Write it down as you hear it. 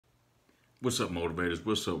What's up, motivators?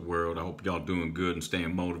 What's up, world? I hope y'all doing good and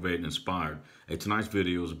staying motivated and inspired. Hey, tonight's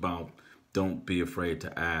video is about don't be afraid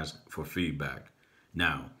to ask for feedback.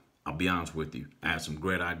 Now, I'll be honest with you. I had some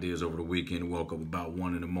great ideas over the weekend. Woke up about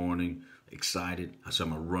 1 in the morning, excited. I said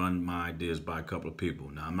I'm going to run my ideas by a couple of people.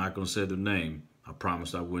 Now, I'm not going to say their name. I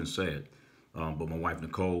promised I wouldn't say it. But my wife,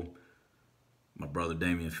 Nicole, my brother,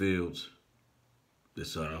 Damian Fields,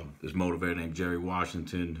 this motivator named Jerry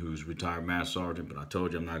Washington, who's retired mass sergeant, but I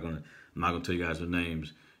told you I'm not gonna tell you guys their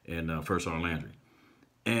names, and First Sergeant Landry.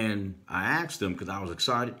 And I asked them because I was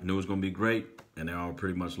excited, knew it was gonna be great, and they all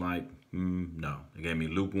pretty much like, no. They gave me a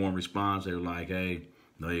lukewarm response. They were like, hey,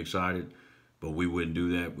 no, you excited, but we wouldn't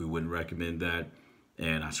do that. We wouldn't recommend that.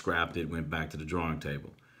 And I scrapped it, went back to the drawing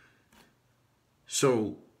table.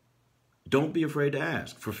 So don't be afraid to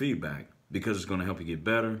ask for feedback, because it's going to help you get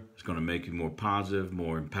better. It's going to make you more positive,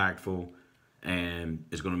 more impactful, and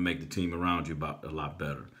it's going to make the team around you a lot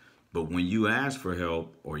better. But when you ask for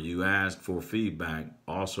help or you ask for feedback,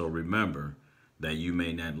 also remember that you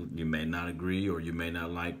may not agree, or you may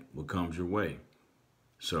not like what comes your way.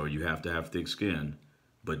 So you have to have thick skin.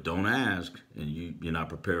 But don't ask, and you're not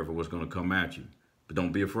prepared for what's going to come at you. But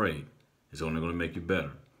don't be afraid. It's only going to make you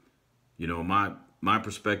better. You know, my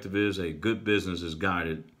perspective is a good business is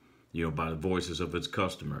guided, by the voices of its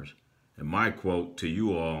customers. And my quote to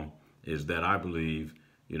you all is that I believe,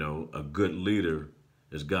 a good leader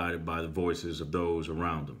is guided by the voices of those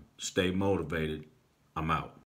around them. Stay motivated. I'm out.